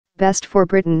Best for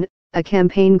Britain, a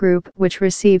campaign group which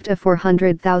received a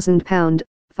 £400,000,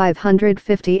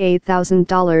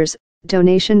 $558,000,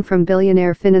 donation from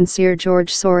billionaire financier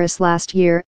George Soros last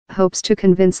year, hopes to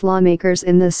convince lawmakers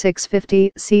in the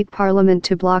 650-seat parliament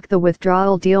to block the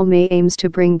withdrawal deal May aims to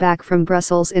bring back from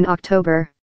Brussels in October.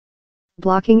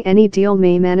 Blocking any deal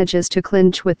May manages to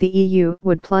clinch with the EU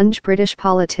would plunge British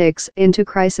politics into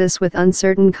crisis with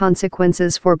uncertain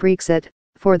consequences for Brexit,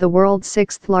 for the world's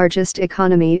sixth-largest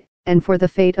economy, and for the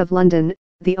fate of London,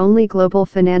 the only global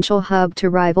financial hub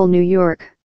to rival New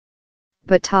York.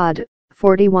 But Todd,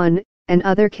 41, and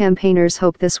other campaigners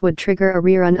hope this would trigger a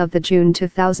rerun of the June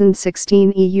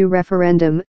 2016 EU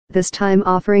referendum, this time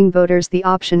offering voters the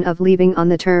option of leaving on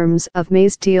the terms of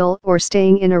May's deal or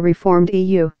staying in a reformed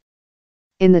EU.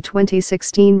 In the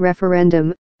 2016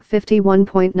 referendum,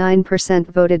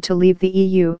 51.9% voted to leave the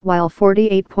EU while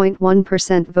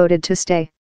 48.1% voted to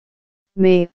stay.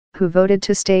 May, who voted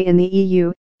to stay in the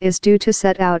EU, is due to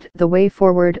set out the way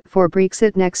forward for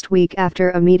Brexit next week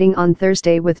after a meeting on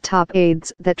Thursday with top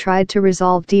aides that tried to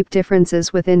resolve deep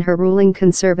differences within her ruling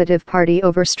Conservative Party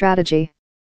over strategy.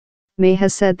 May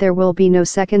has said there will be no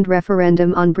second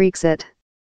referendum on Brexit.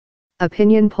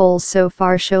 Opinion polls so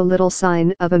far show little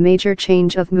sign of a major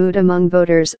change of mood among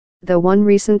voters, though one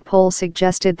recent poll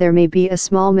suggested there may be a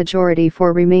small majority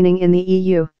for remaining in the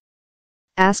EU.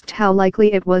 Asked how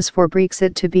likely it was for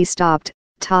Brexit to be stopped,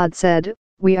 Todd said,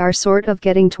 "We are sort of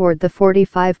getting toward the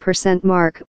 45%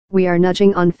 mark, we are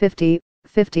nudging on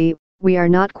 50-50, we are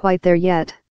not quite there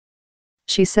yet."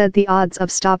 She said the odds of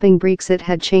stopping Brexit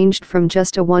had changed from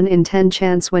just a 1 in 10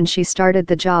 chance when she started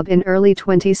the job in early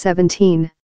 2017.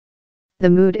 "The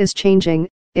mood is changing,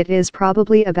 it is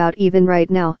probably about even right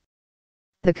now.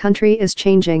 The country is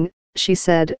changing," she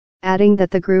said, adding that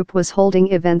the group was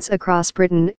holding events across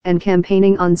Britain and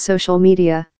campaigning on social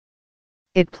media.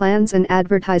 It plans an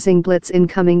advertising blitz in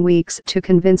coming weeks to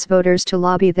convince voters to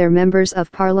lobby their members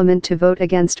of parliament to vote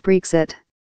against Brexit.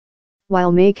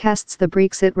 While May casts the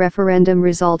Brexit referendum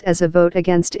result as a vote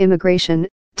against immigration,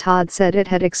 Todd said it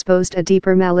had exposed a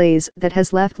deeper malaise that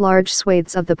has left large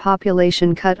swathes of the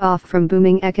population cut off from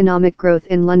booming economic growth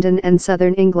in London and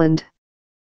southern England.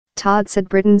 Todd said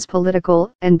Britain's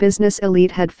political and business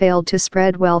elite had failed to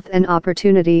spread wealth and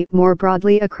opportunity more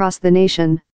broadly across the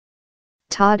nation.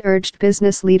 Todd urged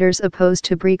business leaders opposed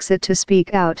to Brexit to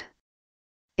speak out.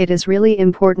 "It is really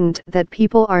important that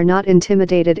people are not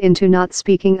intimidated into not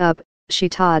speaking up," she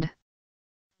told.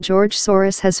 "George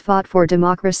Soros has fought for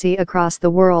democracy across the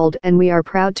world and we are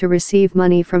proud to receive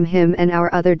money from him and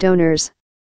our other donors.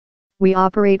 We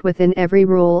operate within every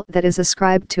rule that is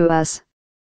ascribed to us.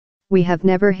 We have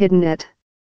never hidden it."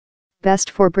 Best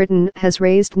for Britain has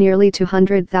raised nearly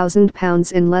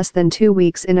 £200,000 in less than 2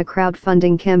 weeks in a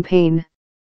crowdfunding campaign.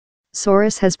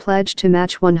 Soros has pledged to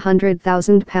match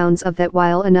 £100,000 of that,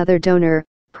 while another donor,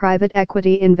 private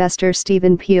equity investor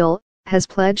Stephen Peel, has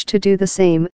pledged to do the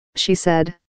same, she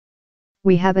said.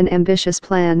 "We have an ambitious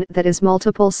plan that is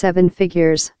multiple 7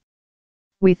 figures.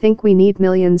 We think we need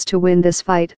millions to win this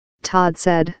fight," Todd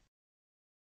said.